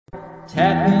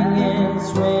tapping and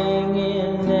swinging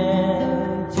in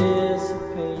anticipation.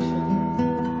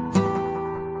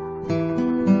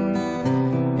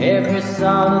 Every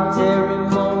solitary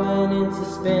moment in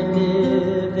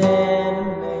suspended animation.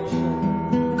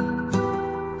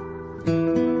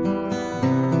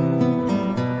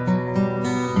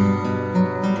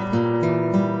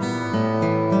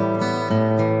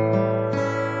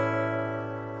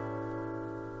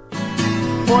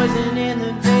 Poison in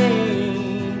the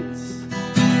veins,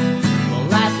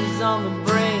 molasses on the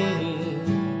brain,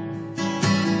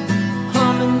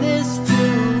 humming this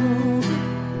tune.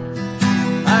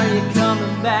 Are you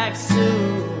coming back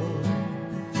soon?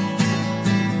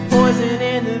 Poison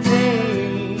in the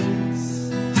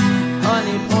veins,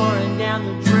 honey pouring down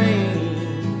the drain.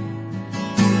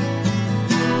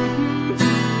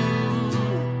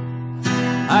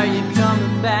 Are you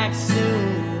coming back soon?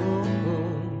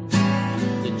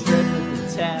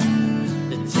 Tap,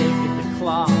 the tick at the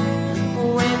clock,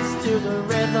 winds to the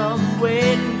rhythm,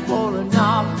 waiting for an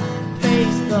off,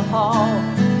 pace the hall,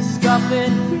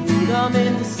 scuffing freedom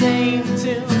in the same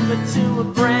tune, but to a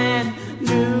brand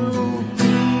new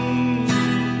beat.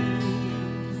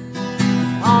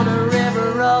 On a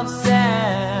river of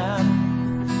sand,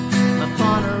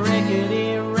 upon a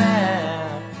rickety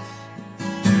raft,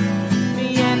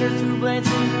 meander through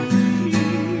Blanchard.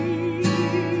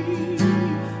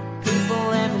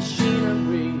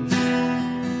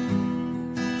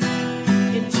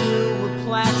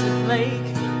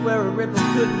 Where a ripple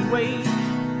couldn't wait.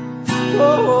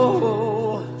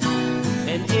 Whoa,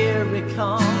 and here we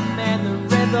come, and the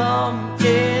rhythm,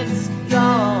 it's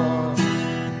gone.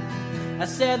 I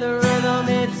said the rhythm,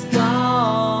 it's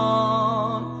gone.